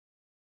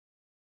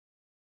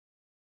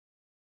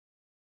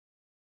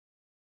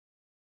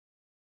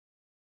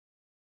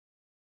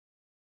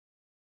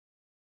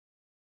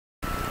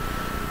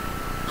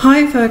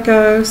Hi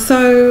Virgo,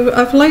 so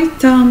I've laid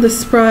down the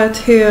spread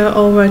here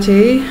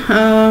already.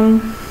 I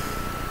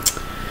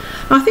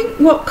think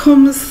what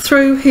comes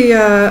through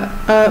here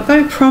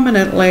very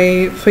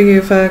prominently for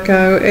you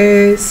Virgo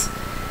is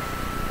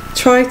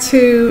try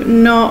to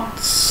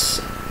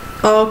not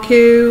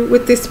argue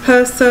with this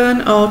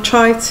person, or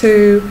try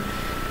to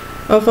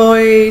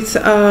avoid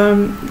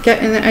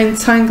getting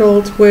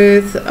entangled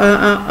with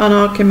an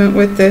argument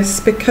with this,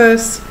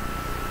 because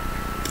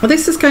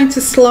this is going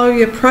to slow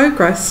your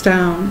progress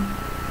down.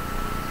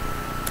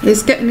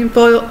 It's getting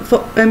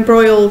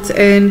embroiled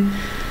in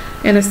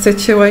a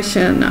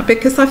situation,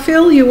 because I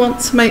feel you want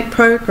to make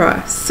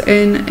progress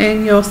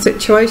in your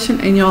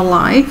situation, in your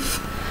life,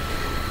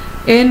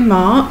 in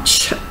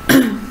March.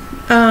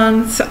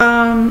 And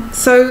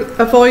so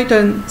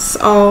avoidance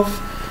of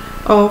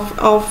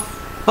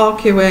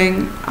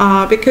arguing,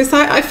 because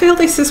I feel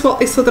this is what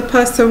this other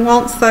person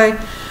wants.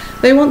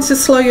 They want to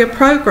slow your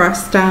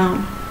progress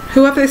down.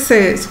 Whoever this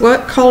is,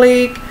 work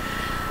colleague,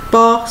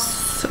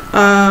 boss,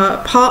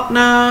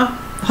 partner,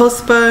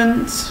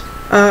 husband,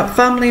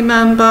 family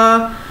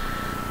member.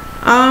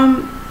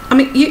 I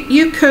mean,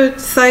 you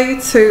could say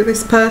to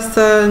this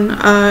person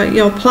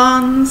your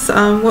plans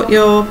and what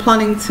you're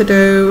planning to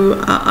do.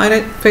 I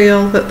don't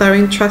feel that they're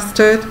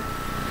interested.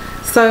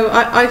 So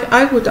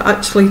I would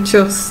actually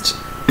just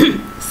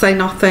say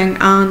nothing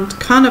and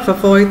kind of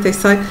avoid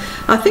this.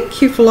 I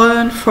think you've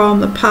learned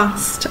from the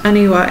past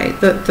anyway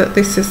that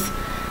this is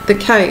the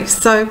case.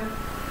 So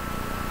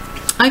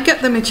I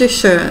get the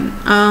Magician,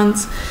 and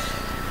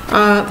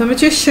the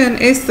Magician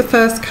is the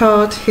first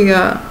card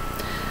here,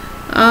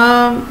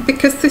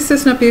 because this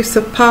is an abuse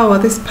of power.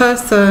 This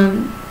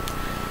person,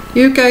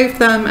 you gave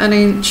them an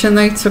inch and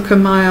they took a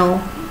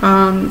mile,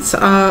 and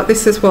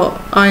this is what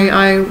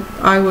I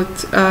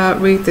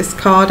would read this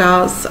card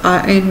as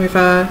in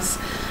reverse.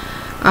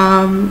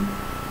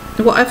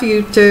 Whatever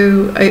you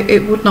do,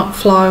 it would not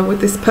flow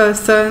with this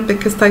person,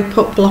 because they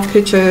put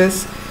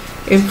blockages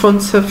in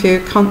front of you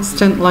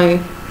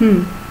constantly.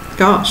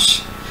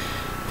 Gosh,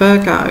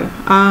 Virgo.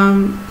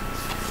 And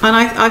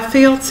I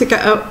feel to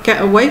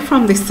get away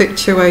from this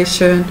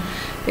situation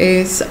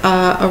is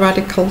a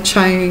radical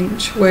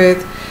change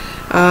with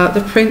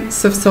the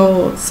Prince of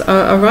Swords.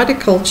 A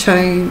radical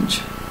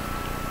change.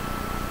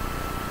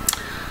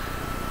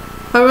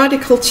 A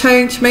radical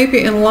change,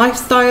 maybe in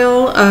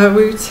lifestyle,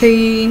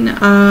 routine,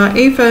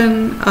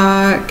 even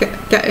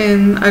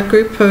getting a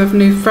group of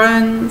new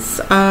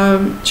friends,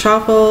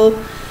 travel.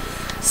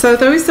 So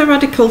there is a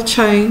radical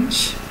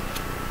change.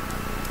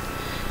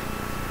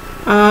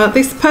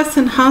 This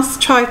person has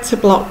tried to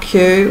block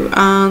you,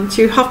 and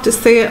you have to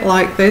see it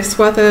like this,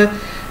 whether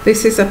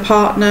this is a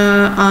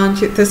partner and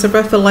there's a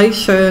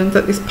revelation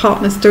that this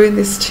partner's doing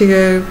this to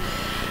you,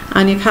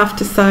 and you have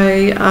to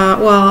say,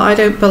 well, I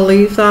don't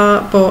believe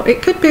that, but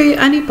it could be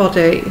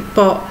anybody.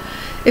 But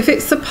if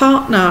it's a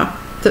partner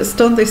that's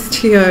done this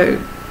to you,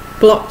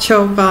 blocked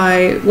your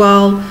way,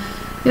 well,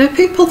 you know,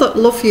 people that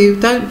love you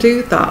don't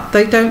do that.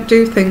 They don't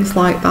do things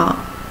like that.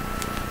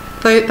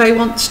 They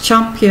want to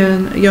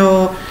champion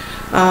your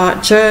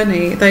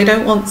journey. They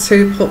don't want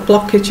to put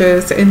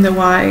blockages in the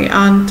way.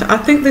 And I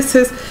think this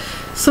is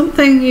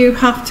something you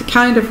have to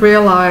kind of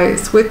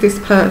realize with this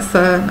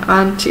person,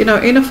 and you know,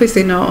 enough is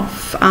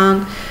enough.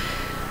 And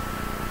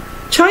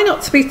try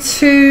not to be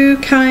too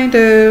kind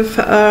of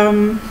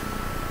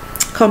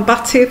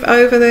combative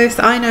over this.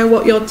 I know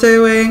what you're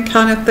doing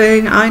kind of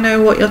thing. I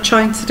know what you're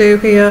trying to do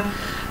here.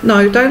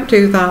 No, don't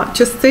do that.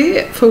 Just see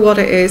it for what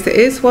it is. It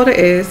is what it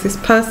is. This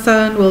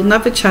person will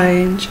never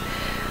change,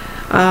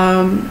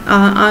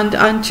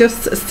 and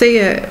just see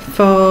it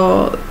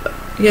for,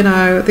 you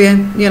know,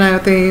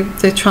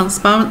 the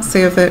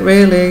transparency of it,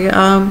 really,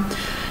 and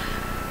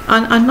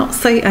not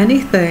say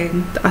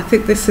anything. I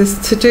think this is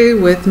to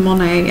do with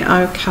money.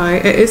 Okay,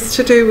 it is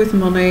to do with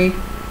money.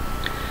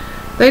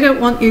 They don't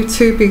want you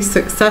to be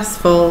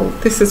successful.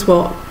 This is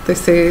what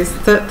this is.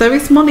 That there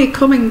is money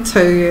coming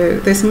to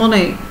you. There's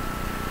money.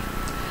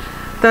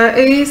 There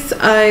is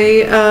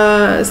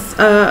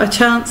a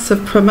chance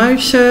of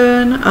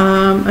promotion,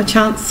 a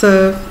chance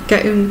of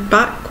getting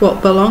back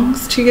what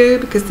belongs to you,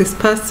 because this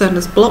person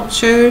has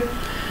blocked you.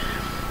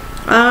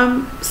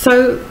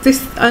 So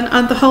this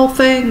and the whole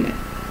thing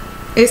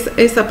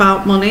is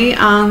about money,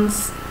 and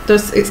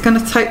it's going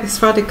to take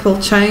this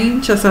radical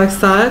change, as I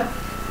said.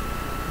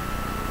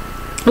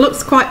 It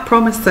looks quite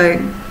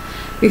promising.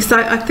 You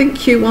say, I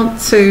think you want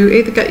to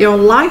either get your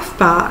life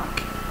back,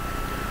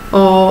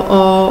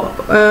 or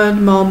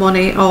earn more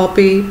money, or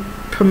be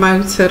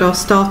promoted, or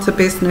start a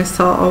business,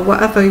 or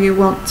whatever you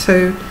want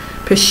to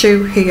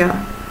pursue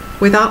here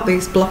without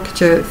these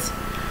blockages.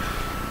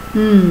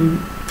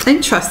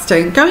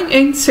 Interesting. Going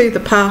into the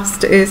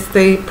past is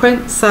the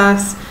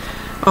Princess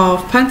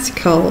of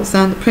Pentacles,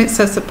 and the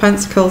Princess of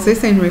Pentacles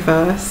is in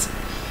reverse.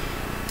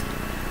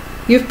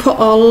 You've put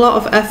a lot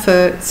of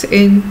effort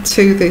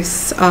into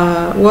this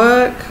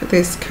work,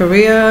 this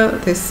career,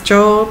 this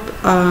job.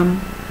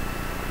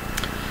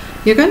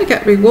 You're going to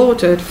get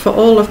rewarded for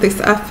all of this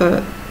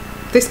effort.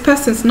 This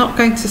person's not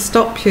going to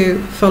stop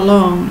you for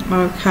long,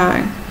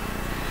 okay?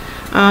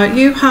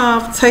 You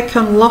have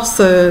taken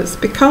losses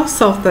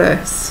because of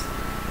this.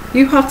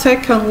 You have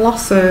taken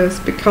losses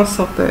because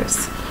of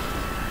this.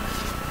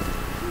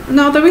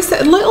 Now there is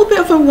a little bit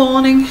of a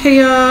warning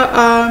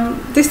here.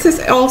 This is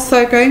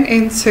also going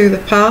into the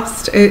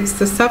past. It's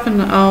the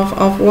Seven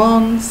of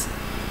Wands.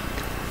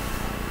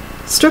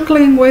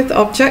 Struggling with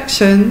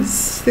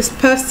objections. This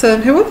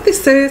person, whoever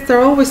this is,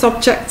 they're always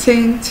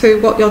objecting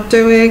to what you're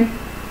doing.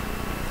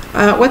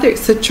 Whether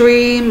it's a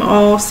dream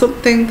or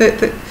something that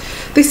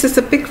this is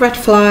a big red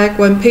flag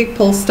when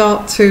people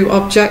start to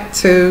object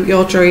to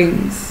your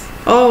dreams.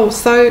 Oh,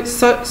 so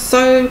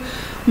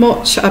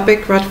much a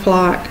big red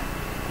flag.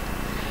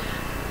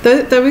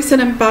 There is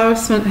an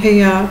embarrassment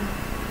here,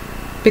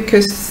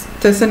 because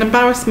there's an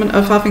embarrassment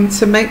of having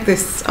to make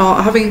this,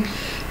 or having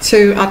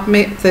to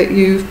admit that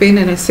you've been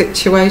in a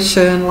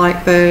situation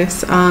like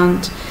this,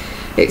 and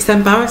it's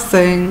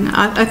embarrassing.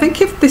 I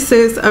think if this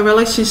is a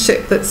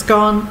relationship that's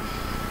gone,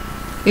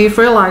 you've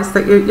realised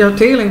that you're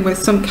dealing with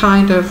some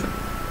kind of,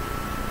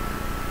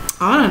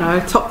 I don't know,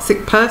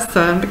 toxic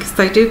person, because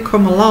they do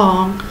come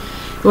along,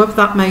 whoever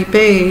that may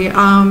be.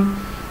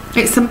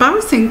 It's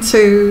embarrassing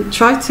to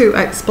try to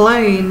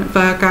explain,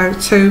 Virgo,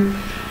 to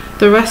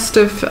the rest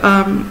of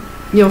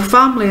your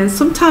family, and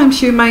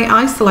sometimes you may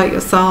isolate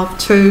yourself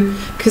too,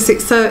 because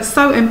it's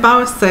so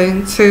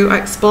embarrassing to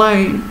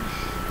explain,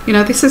 you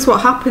know, this is what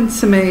happened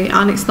to me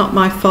and it's not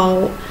my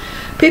fault.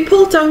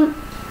 People don't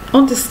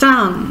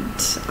understand.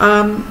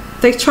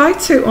 They try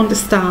to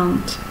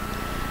understand,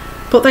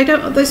 but they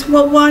don't.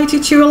 Well, why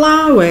did you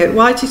allow it?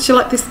 Why did you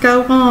let this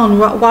go on?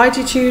 Why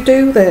did you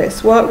do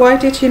this? Why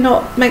did you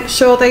not make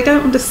sure? They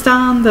don't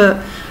understand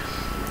that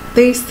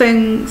these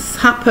things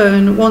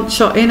happen once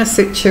you're in a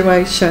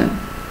situation.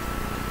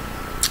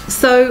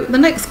 So the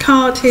next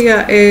card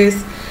here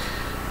is,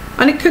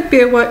 and it could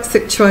be a work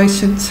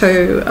situation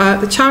too,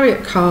 the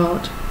Chariot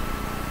card.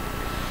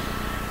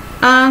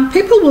 And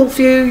people will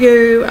view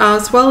you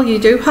as, well, you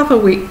do have a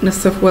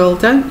weakness of will,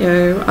 don't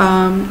you?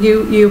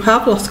 You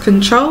have lost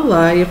control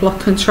there. You've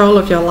lost control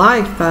of your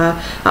life there.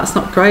 That's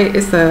not great,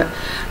 is it?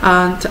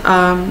 And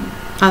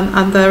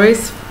there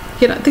is,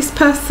 you know, this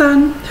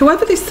person,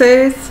 whoever this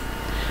is,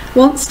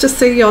 wants to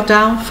see your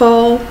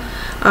downfall,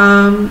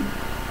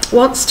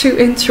 wants to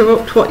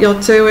interrupt what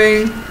you're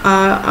doing,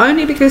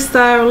 only because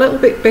they're a little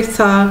bit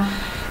bitter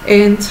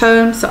in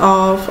terms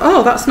of,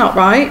 oh, that's not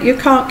right. You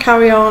can't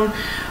carry on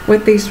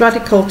with these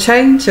radical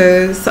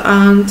changes,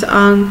 and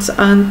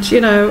you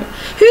know,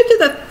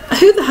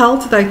 who the hell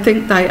do they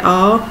think they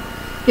are?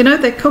 You know,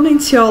 they come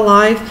into your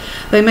life,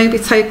 they maybe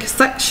take a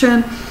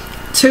section,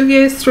 2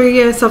 years, 3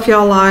 years of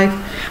your life,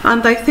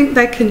 and they think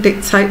they can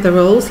dictate the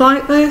rules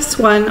like this,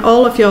 when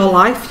all of your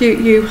life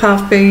you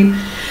have been,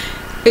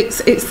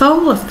 it's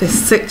all of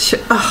this situation.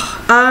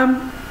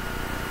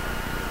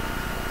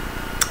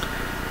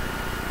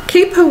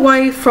 Keep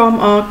away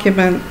from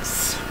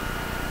arguments.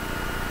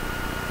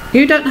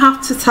 You don't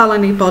have to tell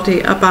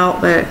anybody about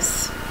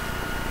this.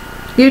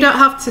 You don't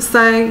have to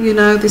say, you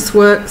know, this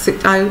works,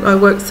 I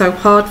worked so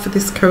hard for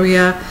this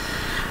career,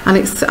 and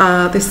it's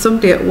there's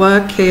somebody at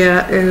work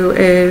here who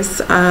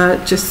is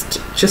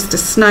just a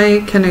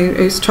snake, and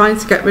who's trying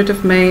to get rid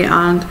of me,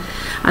 and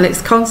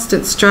it's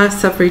constant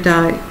stress every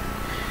day.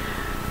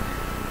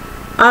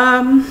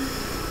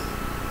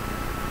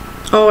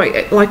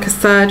 Like I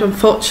said,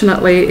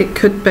 unfortunately, it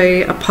could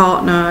be a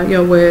partner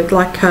you're with,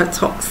 like a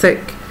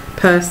toxic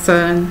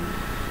person.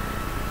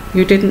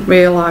 You didn't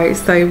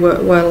realise they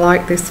were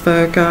like this,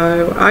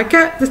 Virgo. I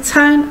get the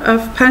 10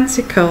 of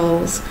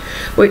Pentacles,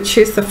 which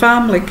is the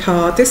family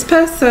card. This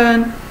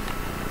person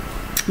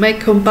may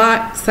come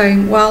back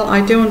saying, well,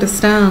 I do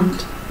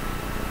understand.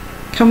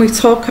 Can we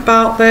talk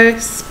about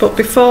this? But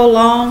before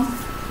long,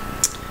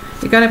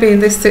 you're going to be in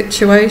this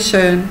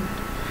situation,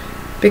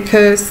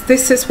 because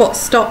this is what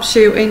stops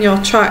you in your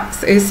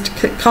tracks, is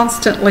to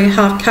constantly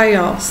have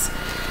chaos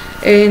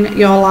in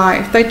your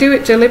life. They do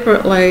it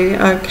deliberately,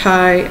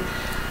 okay?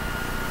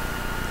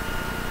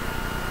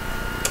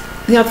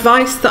 The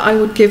advice that I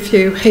would give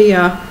you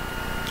here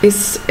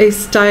is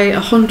stay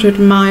 100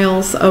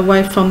 miles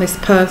away from this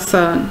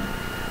person,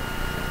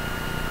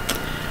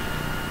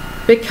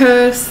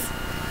 because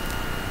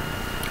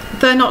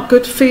they're not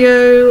good for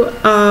you.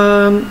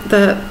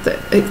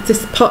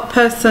 This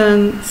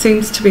person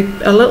seems to be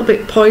a little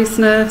bit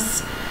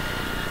poisonous.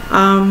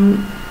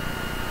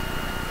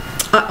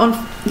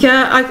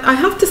 Yeah, I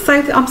have to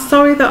say that I'm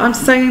sorry that I'm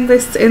saying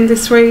this in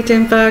this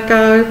reading,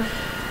 Virgo.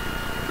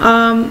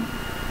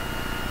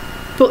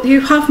 But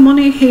you have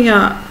money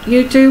here.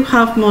 You do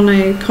have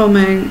money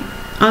coming,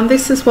 and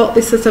this is what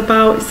this is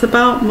about. It's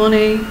about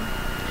money.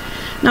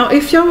 Now,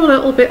 if you're a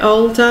little bit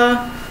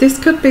older, this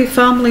could be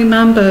family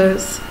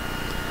members,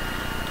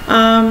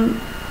 and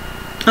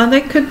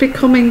they could be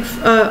coming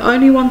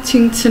only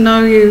wanting to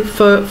know you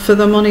for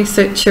the money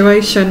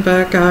situation,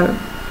 Virgo.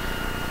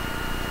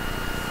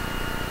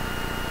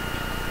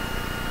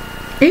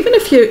 Even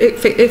if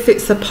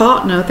it's a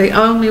partner, they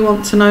only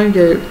want to know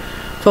you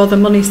for the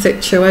money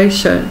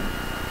situation.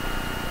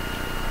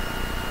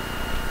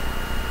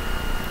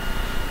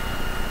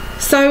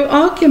 So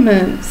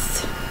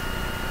arguments,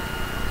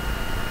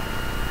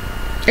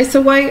 it's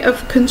a way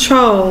of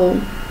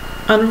control.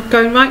 And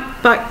going right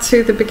back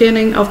to the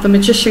beginning of the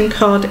Magician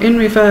card in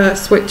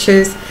reverse, which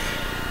is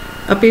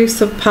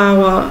abuse of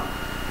power.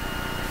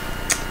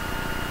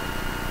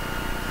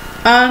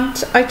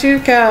 And I do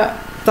get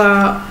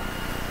that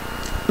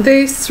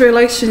this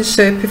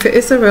relationship, if it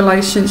is a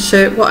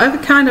relationship, whatever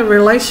kind of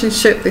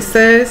relationship this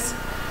is,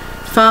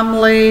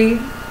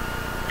 family,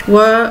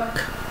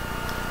 work,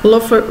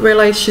 love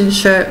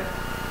relationship,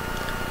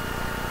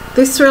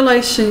 this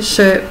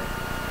relationship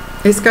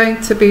is going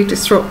to be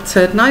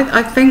disrupted. And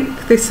I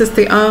think this is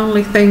the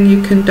only thing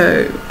you can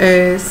do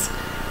is,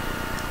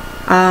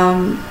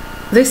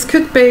 this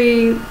could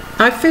be,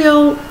 I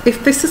feel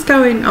if this is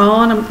going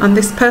on and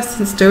this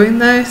person's doing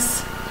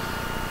this,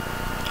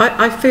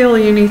 I feel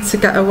you need to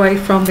get away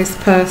from this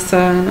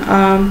person.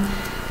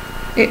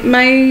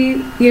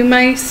 You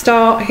may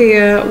start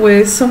here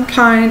with some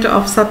kind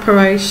of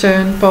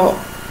separation, but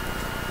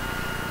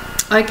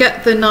I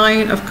get the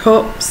 9 of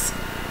Cups.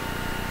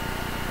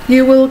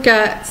 You will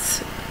get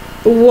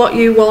what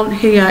you want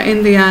here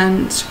in the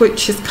end,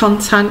 which is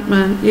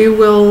contentment. You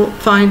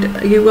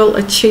will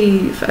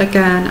achieve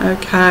again,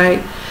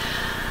 okay?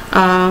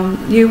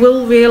 You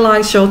will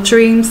realize your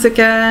dreams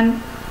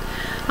again,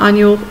 and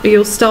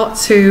you'll start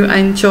to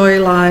enjoy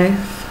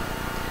life.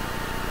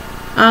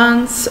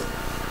 And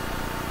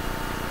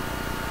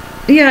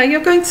yeah,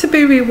 you're going to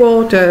be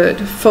rewarded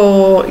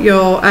for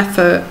your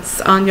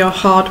efforts and your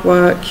hard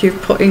work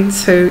you've put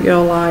into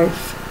your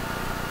life.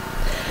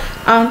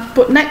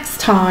 But next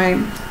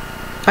time,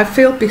 I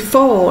feel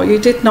before you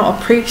did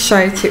not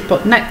appreciate it,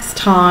 but next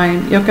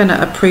time you're going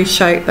to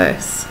appreciate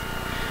this.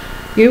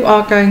 You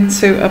are going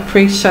to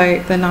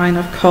appreciate the 9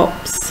 of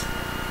Cups.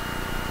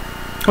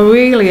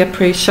 Really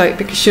appreciate,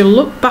 because you'll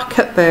look back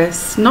at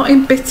this, not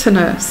in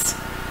bitterness,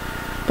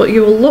 but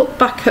you will look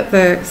back at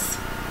this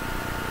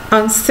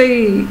and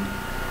see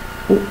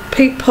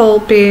people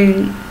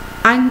being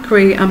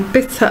angry and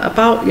bitter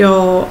about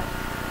your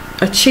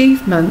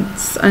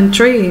achievements and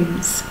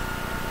dreams.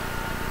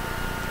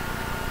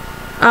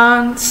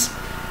 And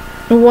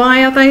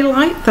why are they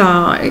like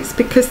that? It's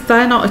because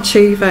they're not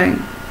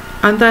achieving,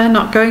 and they're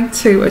not going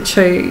to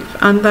achieve,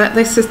 and that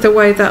this is the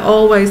way they're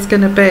always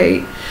going to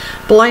be,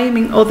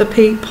 blaming other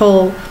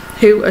people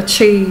who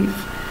achieve,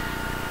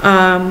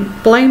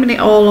 blaming it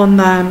all on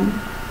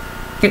them.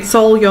 It's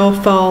all your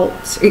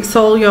fault. It's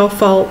all your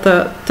fault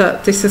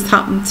that this has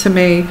happened to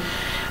me.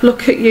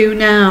 Look at you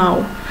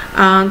now,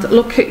 and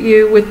look at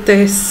you with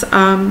this.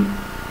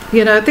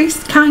 You know,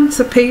 these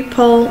kinds of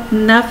people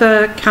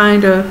never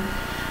kind of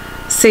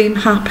seem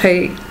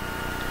happy.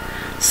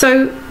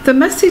 So the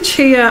message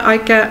here I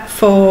get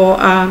for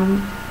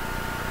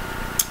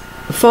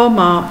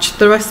March,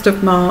 the rest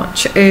of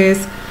March,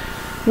 is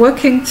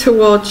working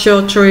towards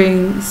your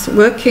dreams,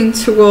 working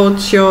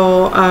towards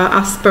your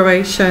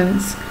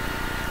aspirations,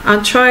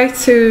 and try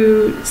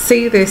to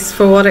see this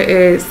for what it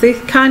is.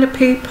 These kind of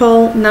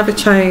people never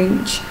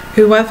change,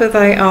 whoever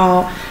they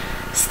are.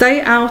 Stay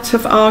out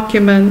of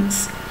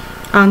arguments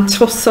and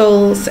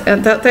tussles,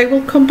 and that they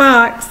will come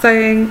back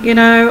saying, you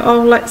know,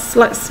 oh,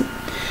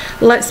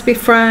 let's be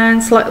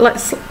friends,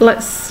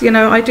 let's you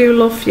know, I do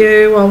love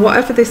you, or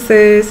whatever this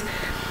is,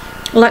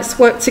 let's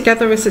work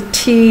together as a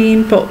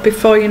team. But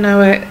before you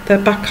know it, they're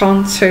back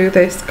onto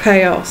this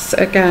chaos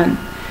again.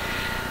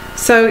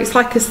 So it's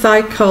like a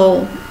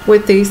cycle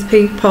with these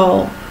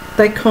people.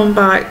 They come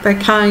back, they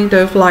kind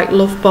of like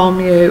love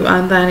bomb you,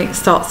 and then it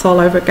starts all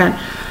over again.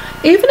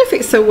 Even if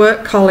it's a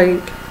work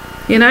colleague,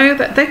 you know,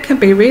 that they can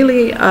be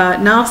really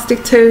nasty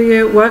to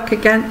you, work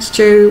against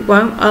you,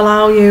 won't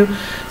allow you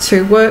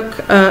to work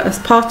as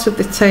part of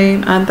the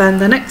team, and then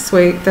the next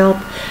week they'll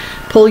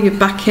pull you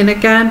back in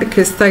again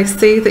because they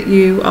see that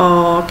you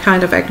are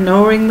kind of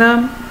ignoring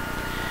them,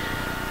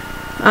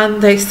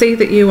 and they see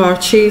that you are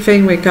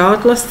achieving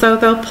regardless, so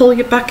they'll pull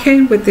you back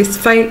in with this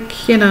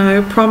fake, you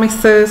know,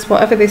 promises,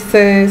 whatever this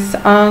is,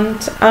 and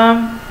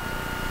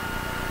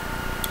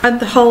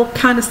the whole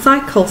kind of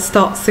cycle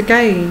starts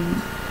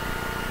again.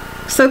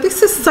 So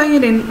this is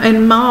saying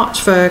in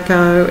March,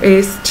 Virgo,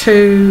 is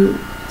to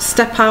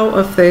step out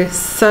of this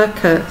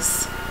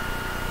circus,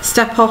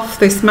 step off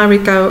this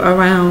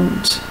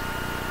merry-go-round,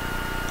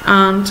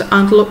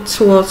 and look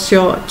towards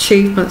your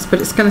achievements.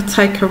 But it's going to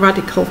take a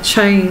radical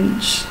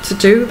change to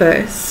do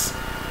this.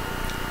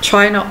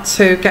 Try not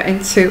to get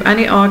into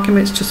any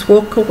arguments, just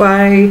walk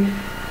away,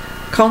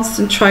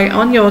 concentrate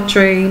on your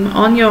dream,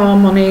 on your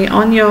money,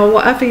 on your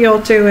whatever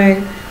you're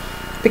doing,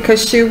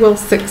 because you will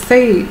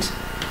succeed.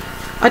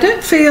 I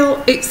don't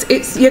feel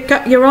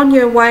you're on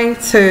your way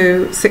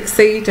to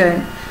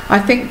succeeding. I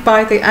think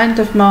by the end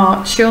of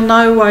March you'll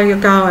know where you're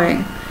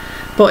going,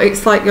 but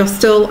it's like you're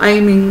still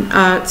aiming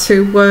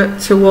to work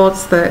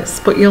towards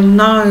this, but you'll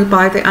know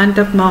by the end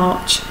of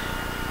March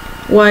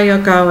where you're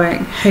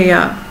going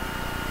here.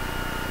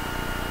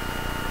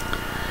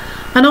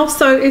 And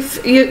also,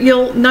 if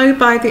you'll know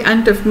by the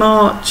end of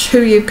March who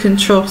you can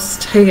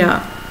trust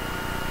here,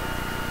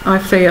 I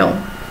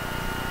feel.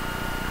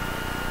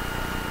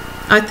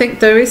 I think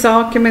there is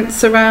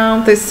arguments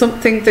around. There's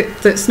something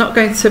that's not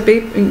going to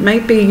be.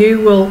 Maybe you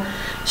will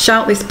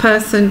shout this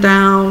person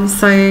down,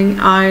 saying,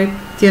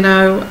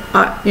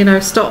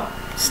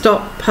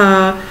 stop.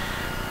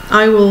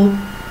 I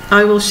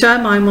will share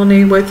my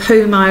money with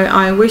whom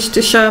I wish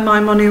to share my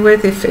money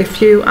with. If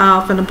you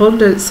have an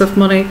abundance of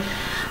money,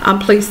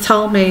 and please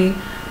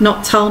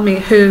not tell me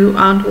who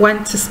and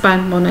when to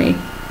spend money.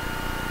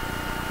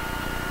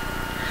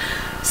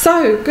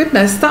 So,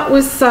 goodness, that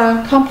was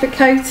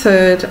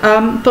complicated,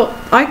 but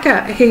I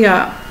get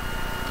here,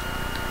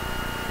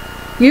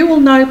 you will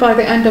know by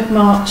the end of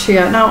March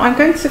here. Now, I'm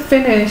going to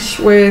finish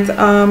with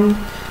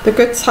the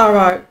Good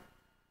Tarot.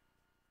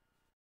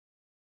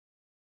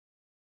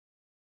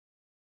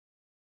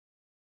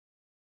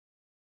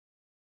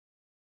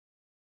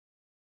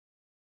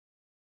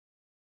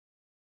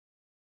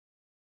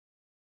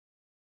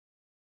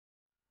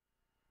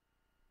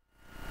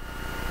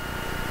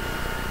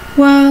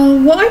 Well,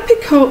 what I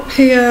pick up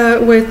here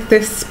with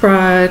this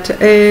spread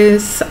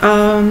is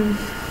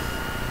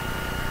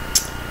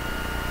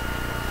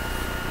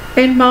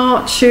in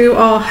March you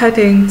are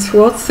heading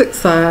towards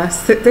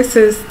success. This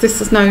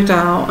is no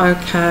doubt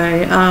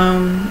okay.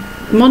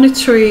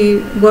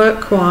 Monetary,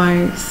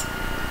 work-wise.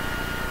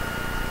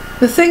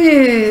 The thing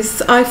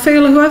is, I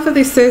feel whoever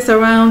this is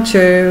around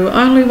you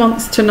only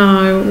wants to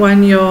know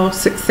when you're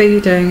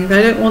succeeding.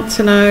 They don't want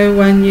to know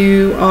when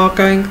you are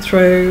going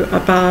through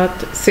a bad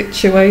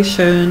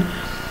situation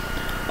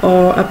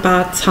or a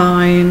bad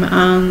time.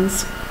 And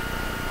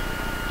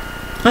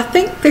I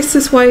think this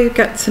is where you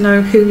get to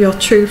know who your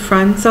true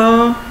friends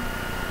are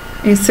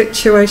in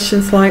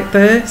situations like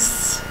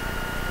this.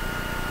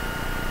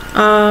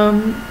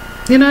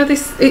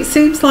 It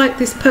seems like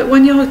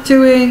when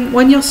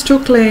you're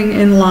struggling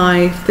in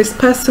life, this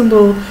person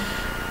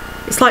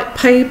it's like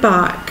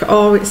payback,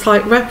 or it's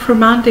like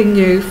reprimanding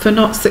you for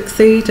not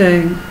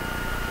succeeding.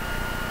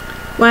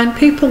 When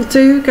people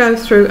do go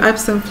through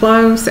ebbs and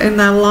flows in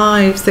their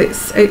lives,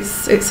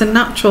 it's a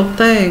natural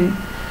thing.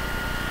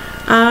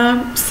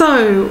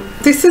 So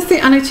this is the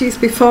energies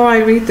before I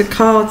read the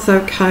cards,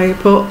 okay,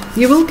 but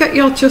you will get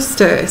your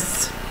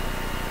justice.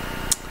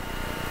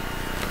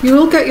 You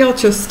will get your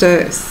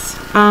justice,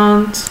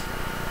 and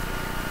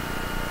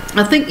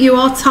I think you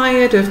are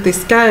tired of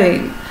this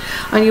game,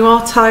 and you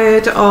are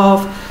tired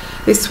of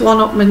this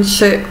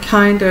one-upmanship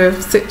kind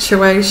of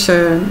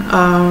situation.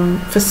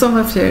 For some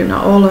of you,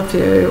 not all of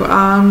you,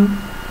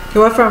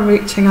 whoever I'm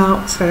reaching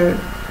out to.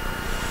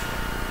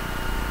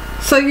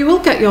 So you will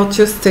get your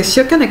justice.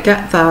 You're going to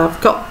get there. I've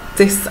got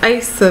this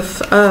Ace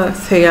of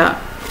Earth here.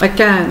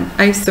 Again,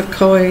 Ace of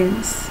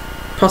Coins,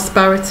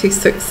 prosperity,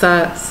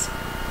 success,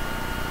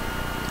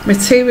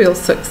 material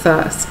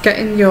success,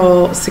 getting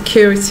your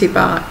security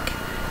back,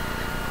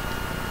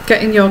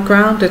 getting your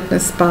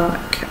groundedness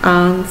back,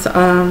 and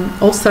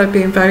also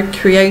being very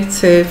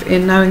creative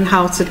in knowing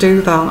how to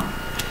do that.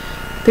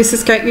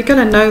 You're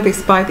going to know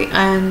this by the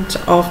end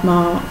of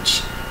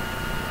March.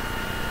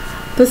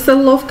 There's the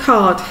Love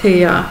card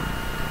here,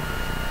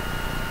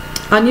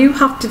 and you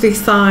have to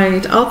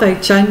decide, are they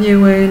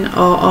genuine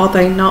or are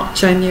they not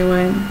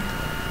genuine?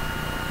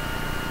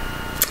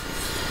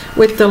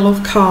 With the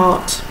Love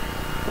card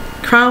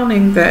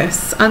crowning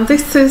this, and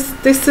this is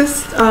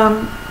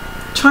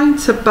trying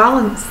to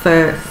balance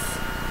this.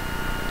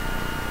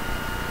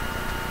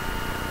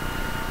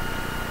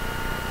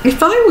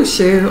 If I was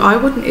you, I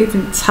wouldn't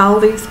even tell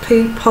these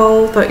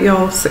people that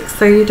you're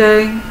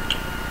succeeding,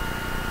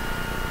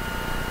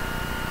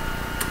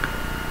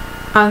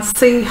 and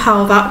see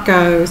how that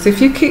goes.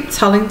 If you keep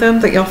telling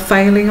them that you're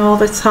failing all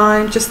the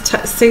time, just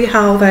see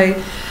how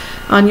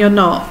and you're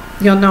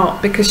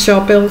not, because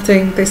you're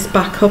building this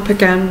back up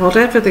again,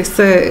 whatever this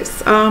is.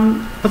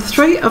 The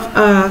Three of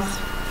Earth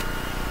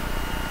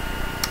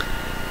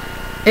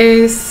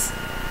is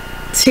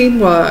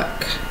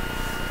teamwork.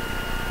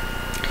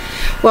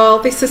 Well,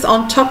 this is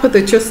on top of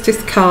the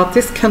Justice card.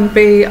 This can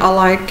be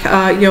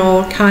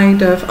your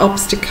kind of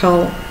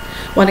obstacle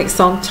when it's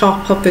on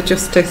top of the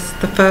Justice,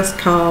 the first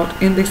card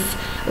in this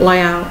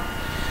layout.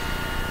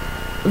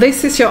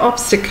 This is your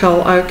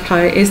obstacle,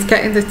 okay, is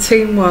getting the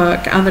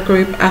teamwork and the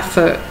group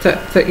effort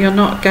that you're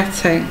not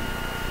getting,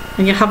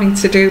 and you're having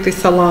to do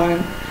this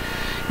alone.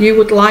 You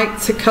would like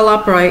to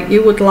collaborate,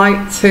 you would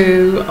like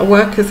to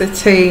work as a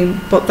team,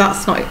 but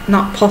that's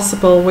not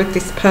possible with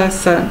this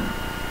person.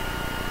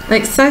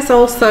 It says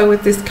also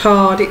with this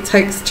card, it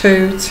takes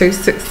two to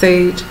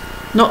succeed,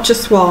 not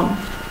just one.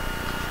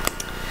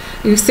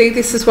 You see,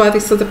 this is where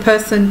this other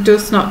person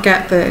does not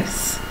get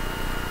this,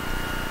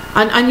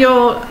 and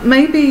you're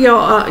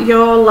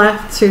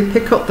left to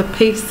pick up the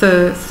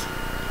pieces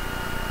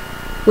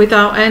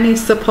without any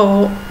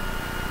support.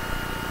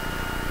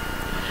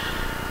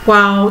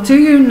 Wow, do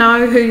you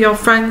know who your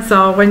friends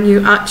are when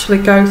you actually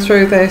go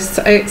through this?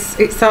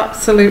 It's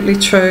absolutely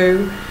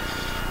true.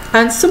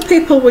 And some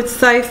people would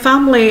say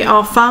family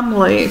are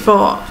family,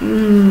 but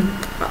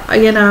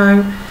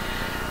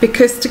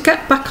because to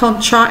get back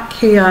on track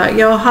here,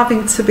 you're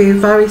having to be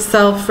very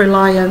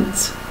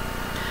self-reliant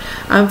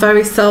and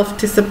very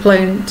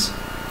self-disciplined.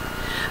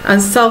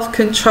 and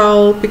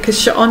self-control,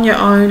 because you're on your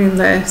own in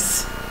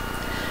this,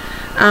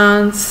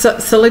 and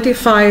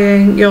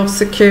solidifying your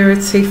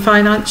security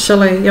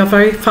financially. You're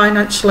very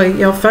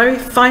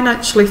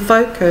financially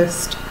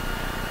focused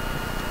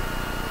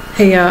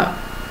here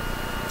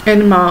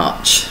in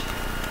March.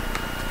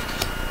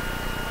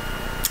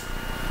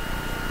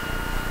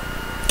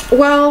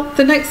 Well,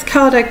 the next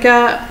card I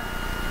get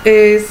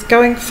is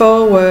going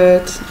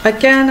forward.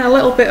 Again, a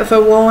little bit of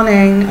a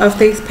warning of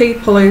these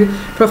people who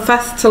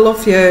profess to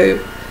love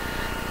you.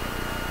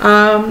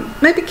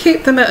 Maybe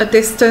keep them at a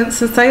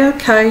distance and say,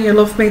 okay, you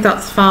love me,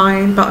 that's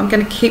fine, but I'm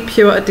going to keep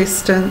you at a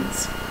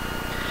distance.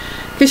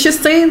 Because you're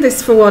seeing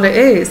this for what it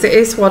is. It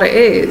is what it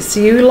is.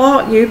 You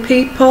lot, you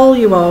people,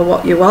 you are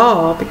what you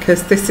are,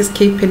 because this is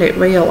keeping it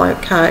real,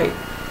 okay?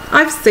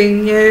 I've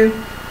seen you.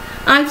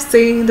 I've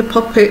seen the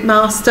puppet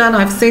master and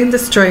I've seen the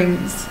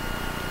strings.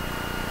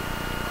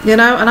 You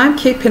know, and I'm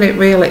keeping it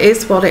real. It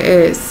is what it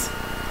is.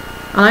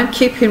 And I'm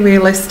keeping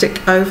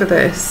realistic over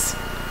this.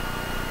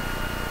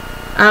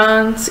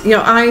 And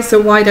your eyes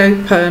are wide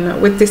open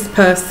with this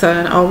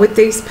person or with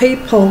these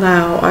people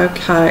now,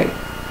 okay?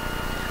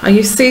 And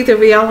you see the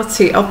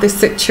reality of this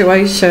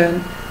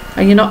situation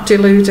and you're not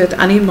deluded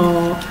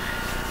anymore.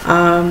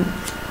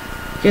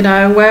 You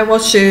know, where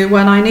was you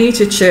when I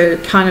needed you,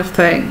 kind of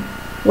thing.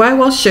 Where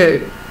was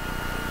you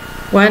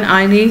when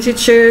I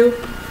needed you?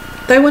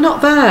 They were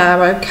not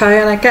there, okay?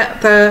 And I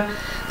get the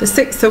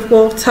Six of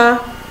Water.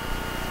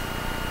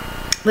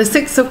 The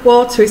Six of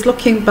Water is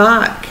looking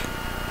back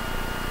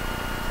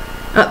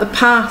at the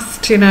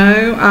past, you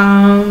know,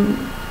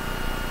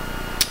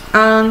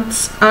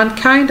 and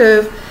kind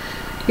of,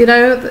 you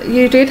know,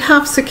 you did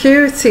have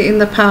security in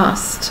the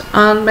past,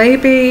 and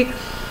maybe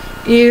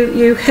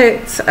you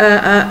hit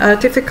a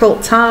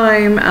difficult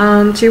time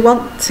and you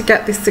want to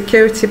get this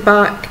security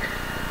back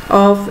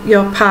of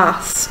your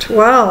past.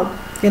 Well,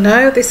 you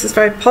know, this is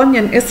very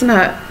poignant, isn't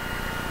it?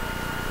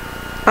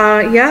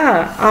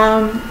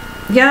 Yeah,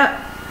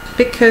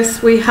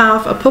 because we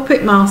have a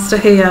puppet master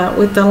here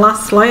with the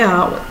last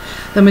layout,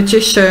 the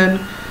Magician,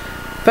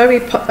 very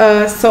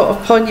sort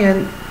of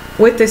poignant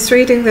with this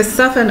reading. The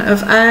Seven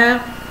of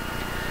Air.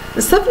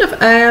 The Seven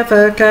of Air,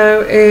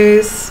 Virgo,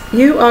 is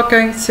you are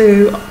going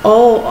to,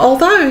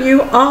 although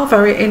you are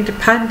very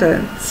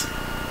independent,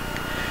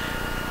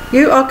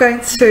 you are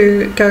going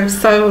to go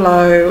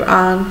solo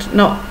and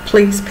not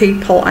please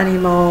people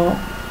anymore.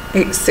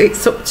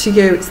 It's up to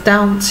you, it's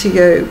down to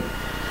you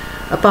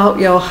about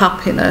your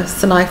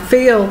happiness, and I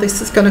feel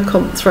this is going to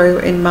come through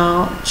in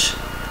March.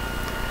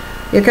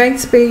 You're going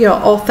to be your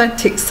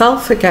authentic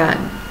self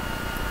again,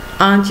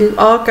 and you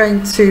are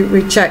going to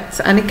reject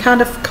any kind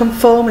of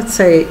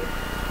conformity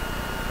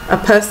a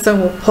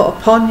person will put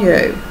upon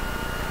you,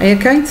 and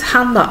you're going to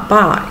hand that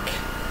back.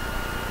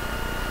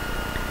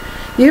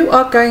 You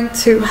are going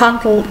to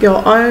handle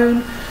your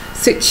own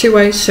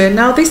situation.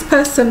 Now, this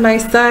person may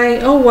say,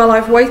 oh well,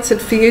 I've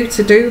waited for you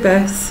to do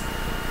this,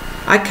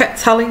 I kept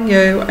telling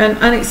you,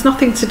 and it's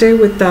nothing to do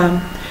with them.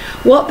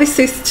 What this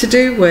is to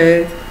do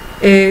with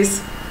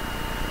is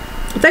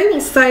they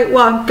will say,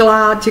 well, I'm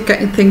glad you're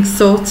getting things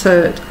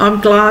sorted, I'm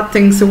glad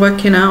things are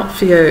working out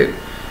for you,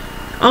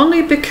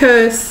 only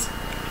because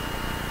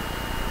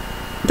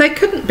they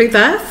couldn't be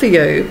there for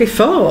you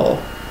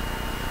before.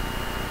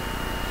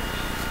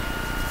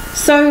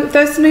 So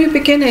there's new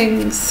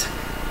beginnings,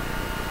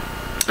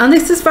 and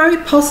this is very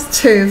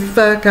positive,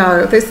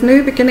 Virgo. There's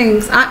new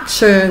beginnings,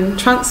 action,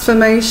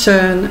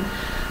 transformation,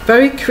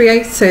 very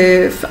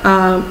creative,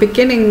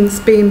 beginnings,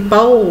 being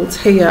bold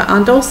here,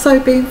 and also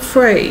being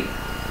free.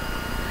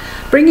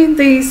 Bringing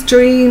these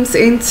dreams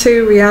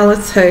into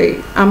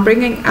reality and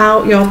bringing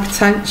out your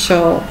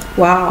potential.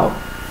 Wow.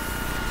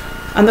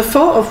 And the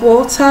Four of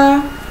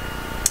Water,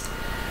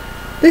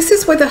 this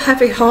is with a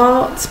heavy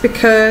heart,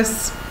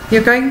 because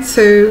you're going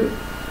to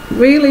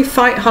really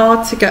fight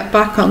hard to get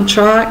back on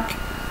track.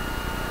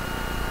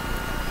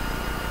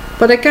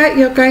 But again,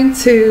 you're going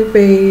to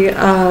be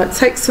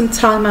take some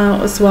time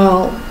out as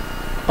well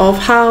of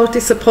how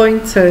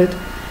disappointed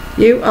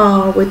you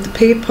are with the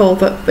people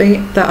that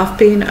have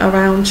been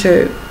around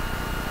you,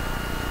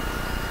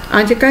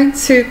 and you're going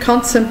to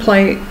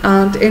contemplate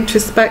and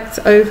introspect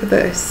over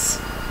this.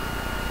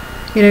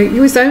 You know,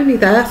 you was only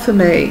there for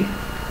me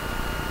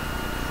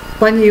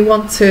when you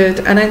wanted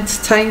an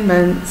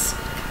entertainment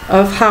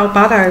of how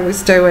bad I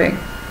was doing.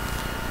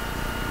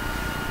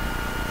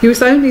 You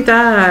was only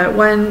there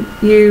when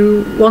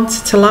you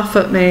wanted to laugh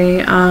at me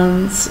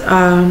and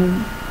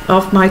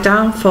of my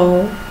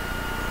downfall.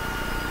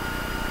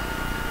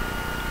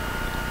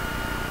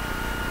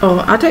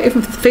 Oh, I don't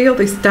even feel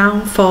this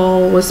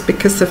downfall was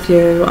because of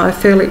you. I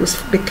feel it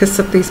was because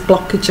of these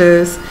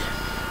blockages,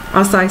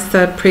 as I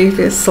said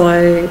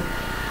previously,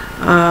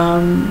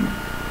 and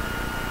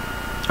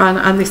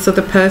this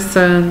other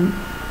person.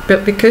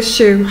 But because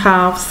you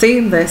have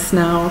seen this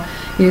now,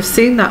 you've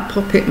seen that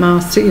puppet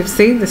master, you've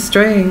seen the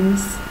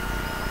strings.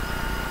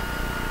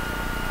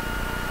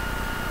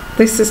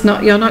 This is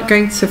not, you're not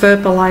going to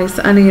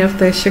verbalize any of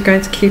this, you're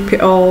going to keep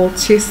it all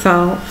to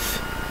yourself.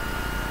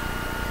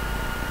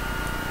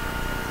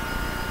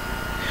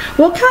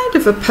 What kind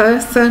of a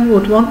person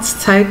would want to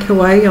take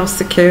away your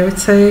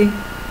security?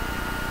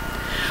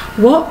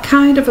 What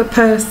kind of a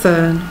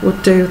person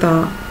would do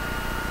that?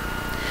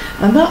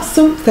 And that's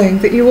something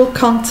that you will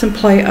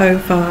contemplate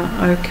over,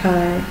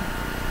 okay?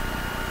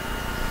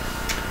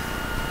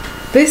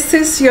 This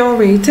is your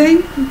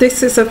reading.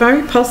 This is a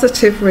very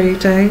positive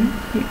reading.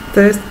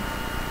 There's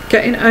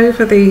getting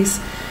over these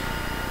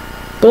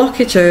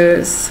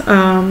blockages,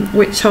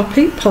 which are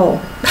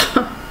people,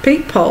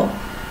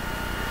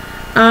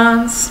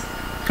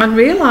 and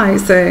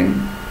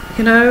realizing,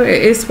 you know,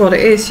 it is what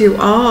it is. You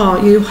are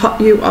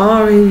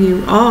who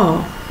you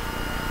are.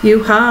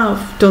 You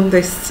have done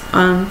this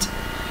and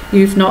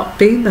you've not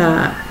been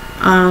there,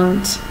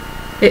 and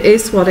it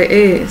is what it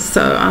is.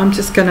 So I'm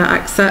just going to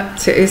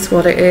accept it is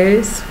what it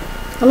is.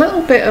 A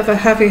little bit of a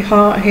heavy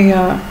heart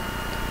here.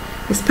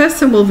 This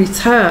person will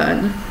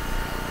return.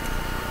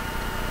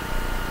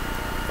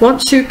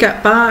 Once you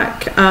get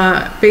back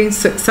being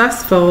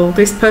successful,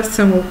 this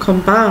person will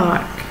come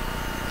back.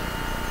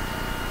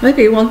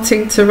 Maybe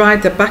wanting to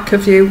ride the back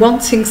of you,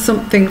 wanting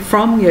something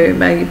from you,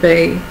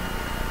 maybe.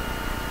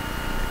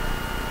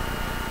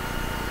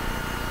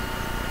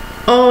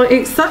 Or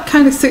it's that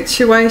kind of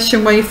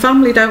situation where your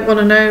family don't want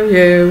to know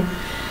you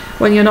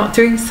when you're not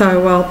doing so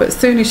well, but as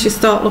soon as you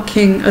start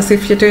looking as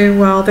if you're doing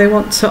well, they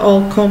want to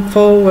all come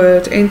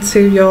forward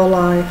into your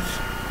life.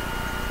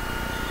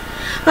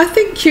 I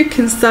think you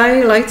can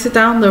say later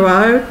down the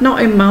road,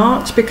 not in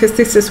March, because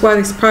this is where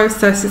this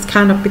process is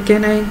kind of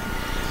beginning.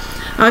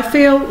 I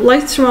feel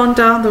later on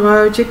down the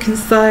road you can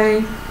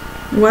say,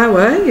 where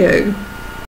were you?